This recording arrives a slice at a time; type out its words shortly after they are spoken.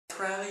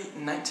Rally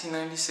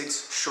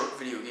 1996 short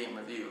video game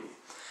review.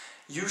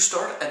 You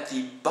start at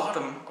the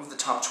bottom of the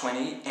top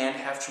 20 and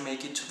have to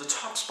make it to the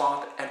top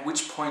spot, at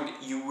which point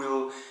you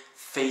will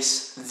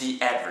face the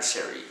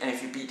adversary. And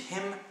if you beat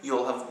him,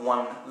 you'll have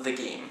won the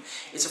game.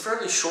 It's a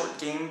fairly short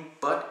game,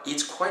 but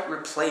it's quite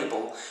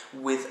replayable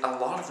with a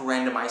lot of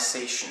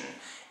randomization,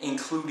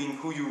 including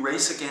who you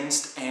race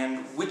against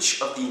and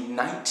which of the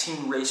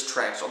 19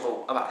 racetracks,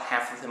 although about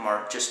half of them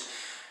are just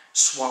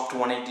swapped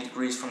 180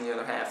 degrees from the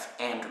other half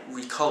and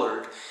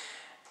recolored.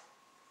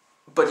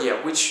 But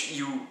yeah,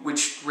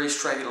 which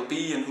racetrack it'll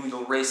be and who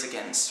you'll race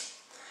against.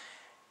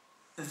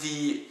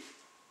 The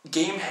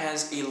game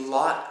has a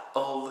lot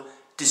of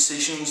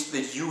decisions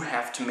that you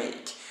have to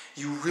make.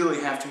 You really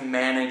have to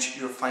manage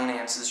your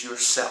finances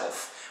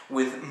yourself,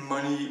 with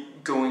money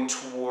going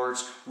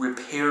towards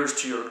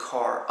repairs to your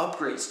car,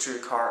 upgrades to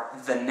your car,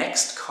 the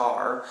next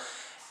car,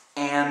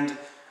 and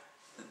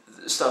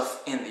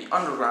stuff in the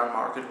underground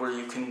market where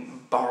you can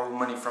borrow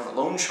money from a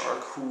loan shark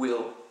who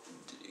will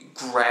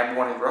grab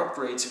one of your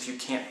upgrades if you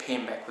can't pay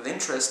him back with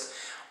interest,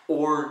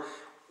 or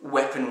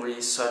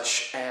weaponry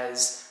such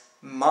as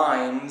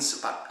mines,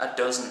 about a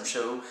dozen or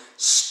so,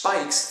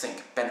 spikes,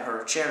 think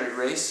Ben-Hur Cherry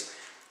Race,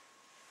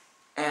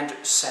 and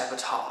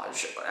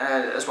sabotage,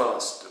 as well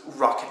as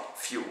rocket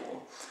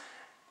fuel.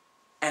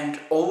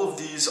 And all of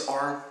these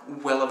are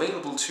well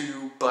available to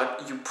you,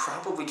 but you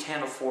probably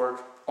can't afford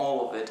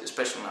all of it,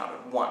 especially not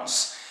at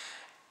once.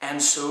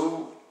 And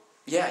so,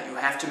 yeah, you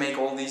have to make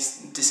all these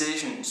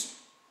decisions.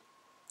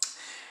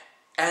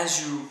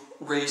 As you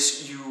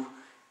race, you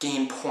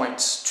gain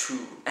points to,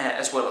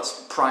 as well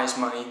as prize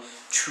money,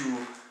 to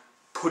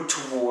put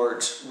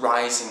towards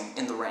rising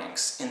in the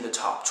ranks in the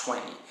top 20.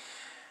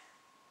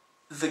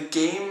 The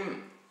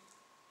game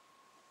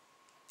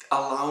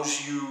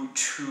allows you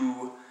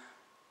to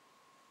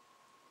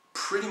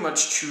pretty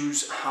much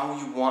choose how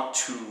you want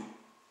to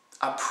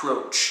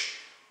approach.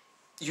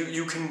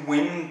 You can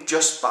win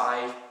just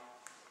by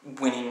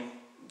winning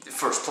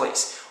first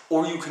place,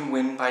 or you can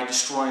win by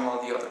destroying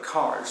all the other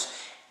cars.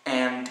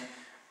 And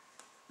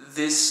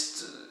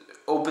this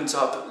opens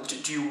up,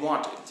 do you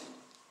want,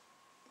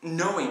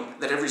 knowing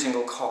that every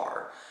single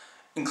car,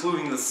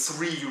 including the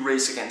 3 you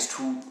race against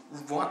who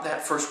want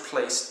that first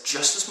place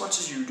just as much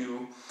as you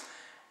do,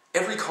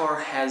 every car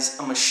has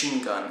a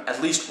machine gun,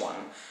 at least one,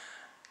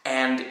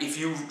 and if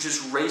you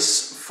just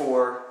race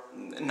for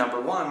number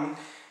 1,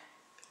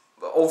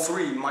 all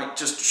 3 might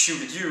just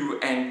shoot at you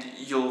and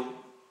you'll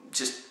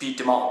just be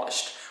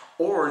demolished.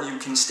 Or you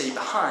can stay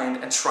behind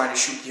and try to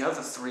shoot the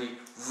other 3,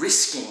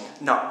 risking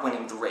not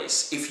winning the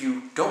race if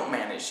you don't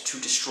manage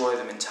to destroy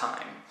them in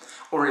time,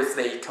 or if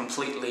they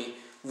completely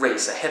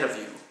race ahead of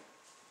you.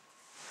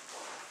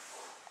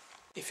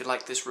 If you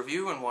like this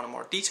review and want a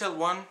more detailed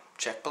one,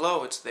 check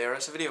below, it's there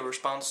as a video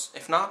response.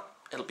 If not,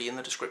 it'll be in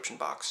the description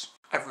box.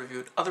 I've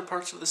reviewed other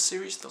parts of this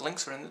series, the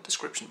links are in the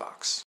description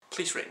box.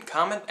 Please rate and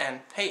comment, and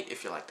hey,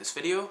 if you like this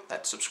video,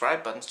 that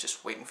subscribe button's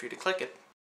just waiting for you to click it.